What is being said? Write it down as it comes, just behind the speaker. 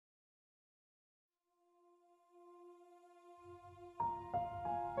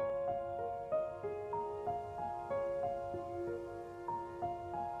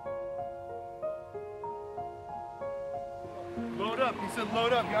up. He said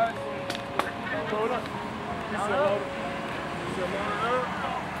load up, guys. Load up. He said load up. He said load up.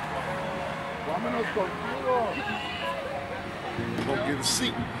 Vámonos contigo. We're gonna get a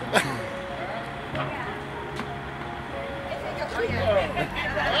seat.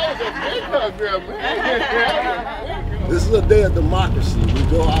 This is a day of democracy. We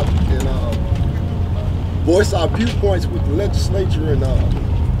go out and voice our viewpoints with the legislature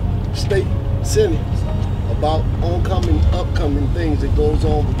and state senates about upcoming things that goes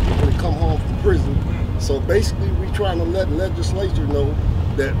on with people that come home from prison. So basically, we're trying to let the legislature know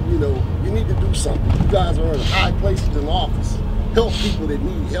that, you know, you need to do something. You guys are in high places in office. Help people that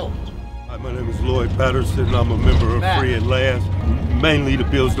need help. Hi, my name is Lloyd Patterson. I'm a member of Free at Last. Mainly the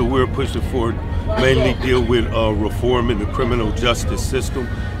bills that we're pushing for mainly deal with reform in the criminal justice system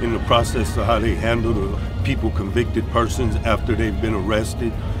in the process of how they handle the people, convicted persons after they've been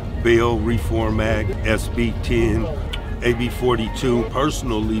arrested. Bail Reform Act, SB 10, AB 42.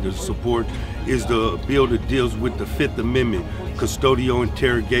 Personally, the support is the bill that deals with the Fifth Amendment, custodial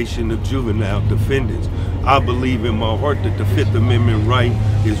interrogation of juvenile defendants. I believe in my heart that the Fifth Amendment right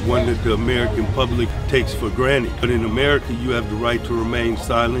is one that the American public takes for granted. But in America, you have the right to remain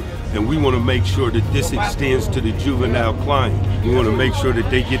silent, and we want to make sure that this extends to the juvenile client. We want to make sure that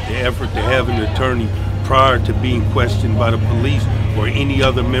they get the effort to have an attorney prior to being questioned by the police or any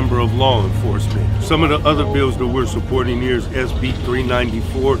other member of law enforcement. Some of the other bills that we're supporting here is SB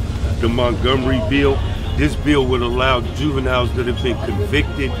 394, the Montgomery bill. This bill would allow juveniles that have been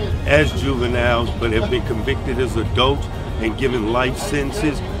convicted as juveniles but have been convicted as adults and given life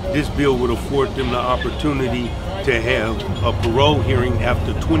sentences. This bill would afford them the opportunity to have a parole hearing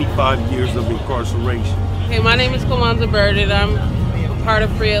after 25 years of incarceration. Hey, my name is Kawanza Bird, and I'm part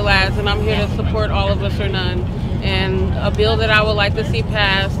of Free at Last, and I'm here to support All of Us or None. And a bill that I would like to see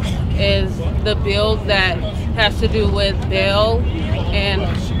passed is the bill that has to do with bail and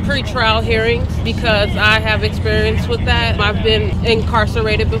pre-trial hearings, because I have experience with that. I've been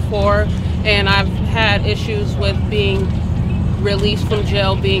incarcerated before, and I've had issues with being released from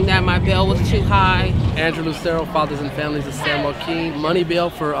jail, being that my bail was too high. Andrew Lucero, Fathers and Families of San Joaquin. Money bail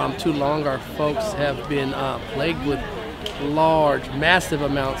for too long. Our folks have been plagued with large, massive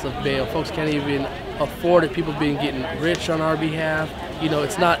amounts of bail. Folks can't even afford it. People been getting rich on our behalf. You know,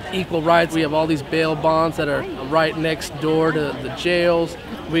 it's not equal rights. We have all these bail bonds that are right next door to the jails.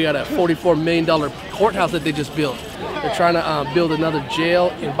 We got a $44 million courthouse that they just built. They're trying to build another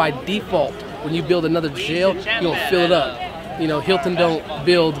jail, and by default, when you build another jail, you don't fill it up. You know, Hilton don't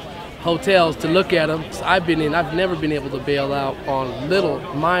build hotels to look at them. So I've never been able to bail out on little,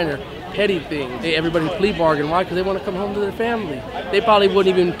 minor, petty things. Everybody plea bargain. Why? Because they want to come home to their family. They probably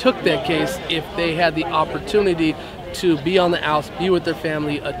wouldn't even took that case if they had the opportunity to be on the outs, be with their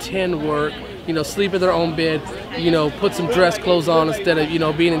family, attend work, you know, sleep in their own bed, you know, put some dress clothes on instead of, you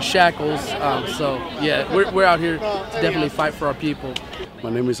know, being in shackles. So yeah, we're out here to definitely fight for our people. My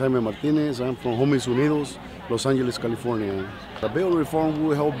name is Jaime Martinez. I'm from Homies Unidos, Los Angeles, California. The bail reform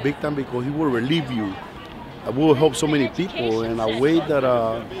will help big time because it will relieve you. It will help so many people in a way that,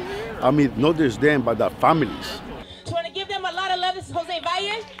 I mean, not just them, but their families. So I want to give them a lot of love. This is Jose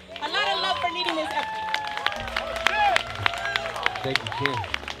Valle. A lot of love for leading this effort. Thank you,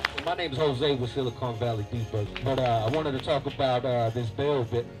 Kim. My name is Jose with Silicon Valley Depot, but I wanted to talk about this bail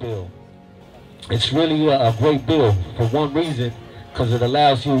bill. It's really a great bill for one reason, because it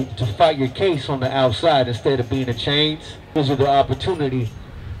allows you to fight your case on the outside instead of being in chains. It gives you the opportunity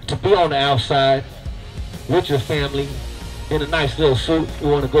to be on the outside with your family in a nice little suit. You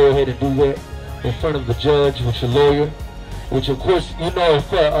want to go ahead and do that in front of the judge with your lawyer, which of course, you know,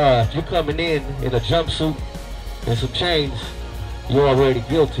 if you're coming in a jumpsuit and some chains, you're already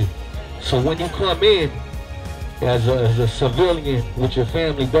guilty. So when you come in as a civilian with your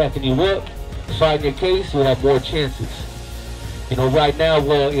family backing you up, fighting your case, you'll have more chances. You know, right now,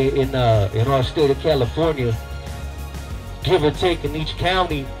 in our state of California, give or take in each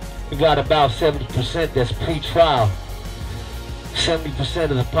county, we got about 70% that's pre-trial.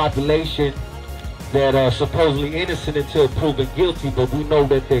 70% of the population that are supposedly innocent until proven guilty, but we know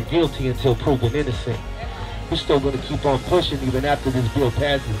that they're guilty until proven innocent. We're still going to keep on pushing even after this bill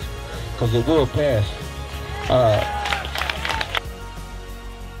passes, because it will pass.